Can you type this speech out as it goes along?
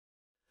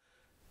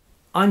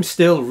I'm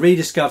still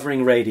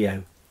rediscovering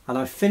radio, and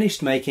I've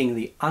finished making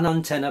the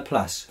UnUntenna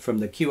Plus from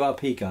the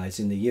QRP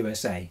Guys in the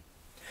USA.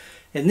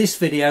 In this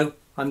video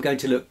I'm going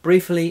to look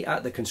briefly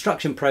at the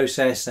construction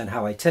process and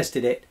how I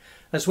tested it,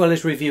 as well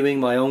as reviewing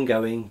my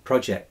ongoing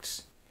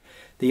projects.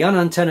 The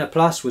UnUntenna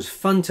Plus was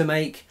fun to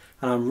make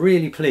and I'm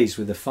really pleased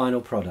with the final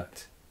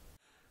product.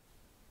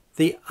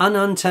 The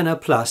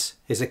UnUntenna Plus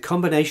is a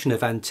combination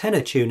of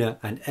antenna tuner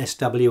and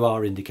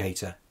SWR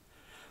indicator.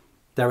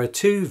 There are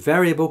two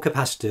variable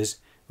capacitors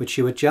which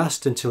you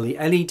adjust until the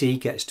LED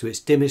gets to its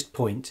dimmest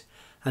point,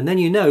 and then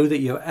you know that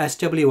your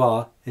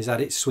SWR is at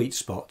its sweet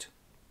spot.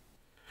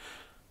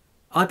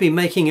 I've been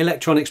making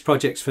electronics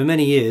projects for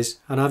many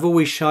years and I've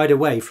always shied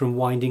away from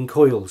winding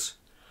coils.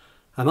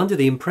 I'm under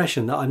the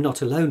impression that I'm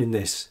not alone in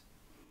this.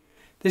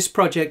 This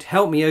project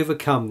helped me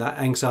overcome that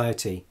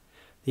anxiety.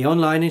 The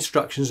online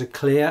instructions are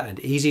clear and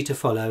easy to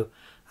follow,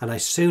 and I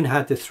soon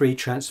had the three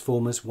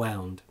transformers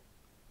wound.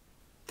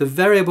 The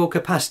variable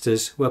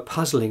capacitors were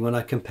puzzling when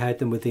I compared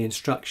them with the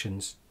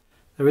instructions.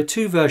 There are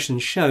two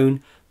versions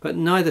shown, but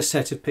neither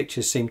set of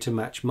pictures seemed to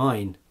match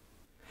mine.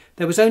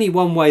 There was only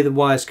one way the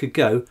wires could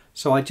go,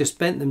 so I just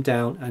bent them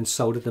down and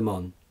soldered them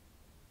on.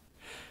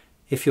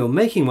 If you're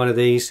making one of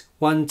these,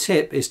 one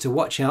tip is to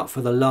watch out for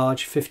the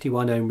large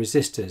 51 ohm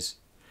resistors.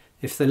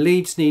 If the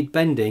leads need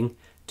bending,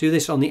 do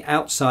this on the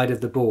outside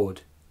of the board.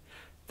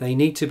 They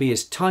need to be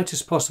as tight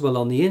as possible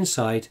on the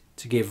inside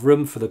to give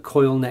room for the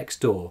coil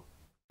next door.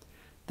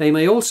 They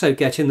may also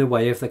get in the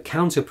way of the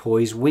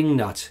counterpoise wing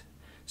nut,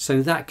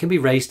 so that can be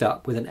raised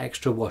up with an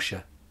extra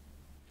washer.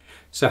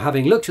 So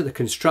having looked at the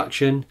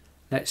construction,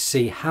 let's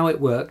see how it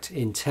worked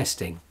in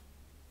testing.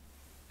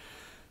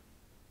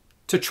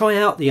 To try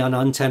out the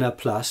UnUntenna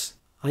Plus,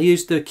 I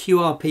used the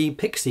QRP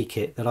Pixie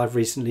kit that I've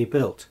recently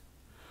built.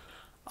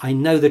 I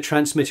know the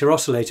transmitter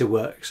oscillator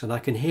works and I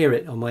can hear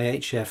it on my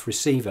HF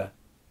receiver.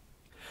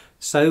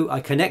 So I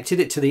connected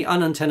it to the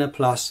UnUntenna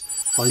Plus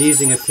while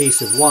using a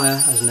piece of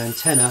wire as an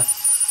antenna.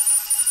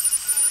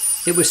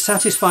 It was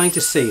satisfying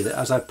to see that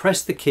as I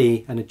pressed the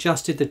key and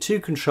adjusted the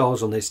two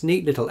controls on this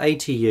neat little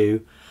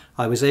ATU,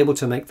 I was able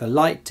to make the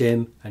light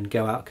dim and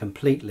go out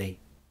completely.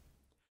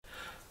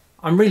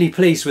 I'm really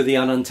pleased with the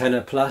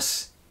UnUntenna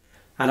Plus,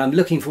 and I'm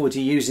looking forward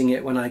to using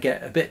it when I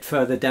get a bit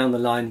further down the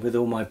line with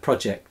all my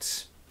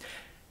projects.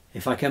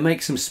 If I can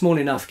make some small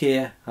enough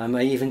gear, I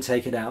may even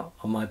take it out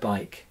on my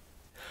bike.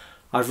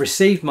 I've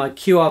received my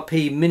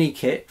QRP mini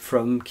kit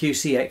from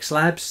QRP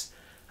Labs,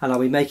 and I'll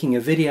be making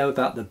a video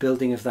about the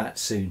building of that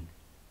soon.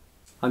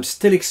 I'm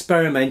still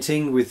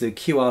experimenting with the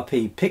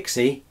QRP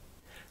Pixie,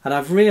 and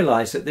I've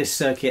realised that this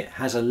circuit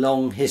has a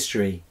long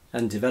history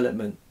and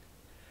development.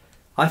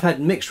 I've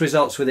had mixed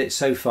results with it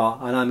so far,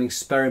 and I'm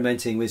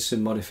experimenting with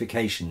some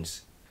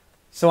modifications.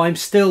 So I'm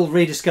still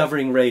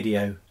rediscovering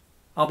radio.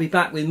 I'll be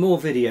back with more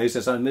videos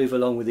as I move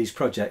along with these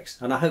projects,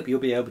 and I hope you'll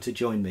be able to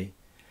join me.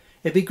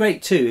 It'd be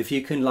great too if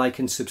you can like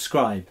and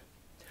subscribe.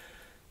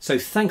 So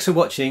thanks for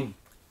watching,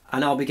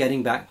 and I'll be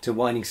getting back to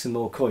winding some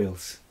more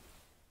coils.